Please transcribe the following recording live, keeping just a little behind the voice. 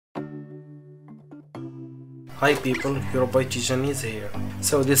Hi people, your boy Tijan is here.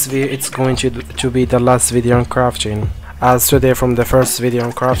 So this video it's going to be the last video on crafting. As today from the first video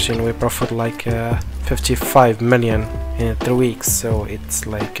on crafting we profit like 55 million in 3 weeks, so it's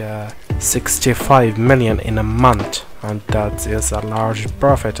like 65 million in a month, and that is a large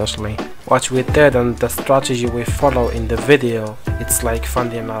profit actually. What we did and the strategy we follow in the video, it's like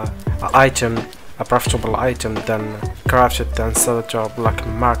finding a profitable item, then craft it and sell it to a black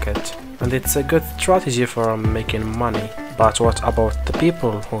market, and it's a good strategy for making money. But what about the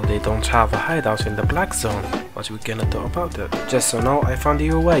people who they don't have a hideout in the black zone? What we gonna do about it? Just so now I found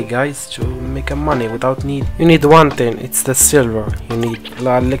you a way, guys, to make money without need. You need one thing, it's the silver. You need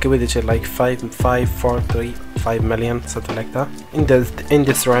liquidity like 5 million, something like that, in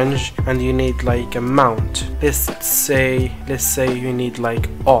this range, and you need like a mount. Let's say you need like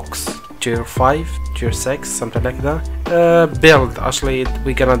ox tier 5, tier 6, something like that. Build actually,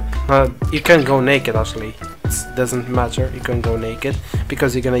 we gonna you can go naked actually. It doesn't matter, you can go naked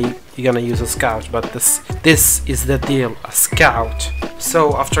because you're gonna use a scout, but this is the deal, a scout.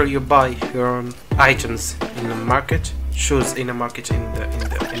 So after you buy your own items in the market, choose in a market in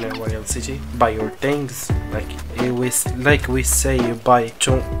a royal city, buy your things like we say you buy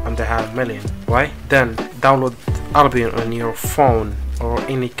 2.5 million, right? Then download Albion on your phone or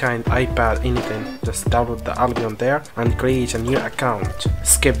any kind, iPad, anything. Just download the Albion there and create a new account.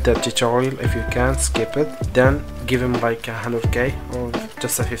 Skip the tutorial if you can, skip it. Then give him like 100k or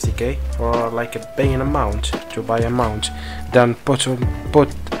just a 50k or like a paying amount to buy a mount. Then put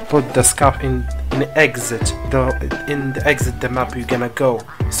the scout in the exit, the map you're gonna go.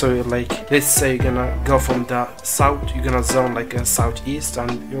 So like, let's say you're gonna go from the south, you're gonna zone like a southeast,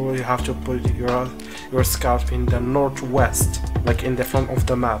 and you have to put your scout in the northwest, like in the front of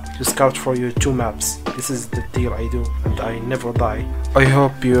the map. You scout for your 2 maps. This is the deal I do, and I never die. I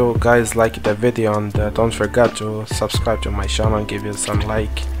hope you guys like the video, and don't forget to subscribe to my channel and give you some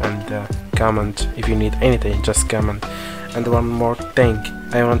like and comment. If you need anything, just comment. And one more thing,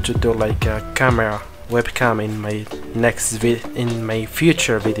 I want to do like a webcam in my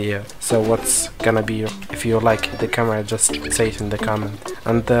future video. So what's gonna be, if you like the camera, just say it in the comment.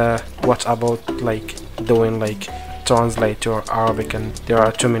 And what about like doing like translate to Arabic? And there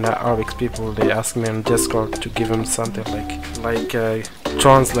are too many Arabic people, they ask me on Discord to give them something like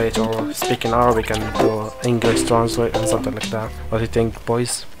translate or speak in Arabic and do English translate and something like that. What do you think,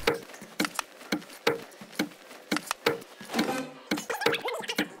 boys?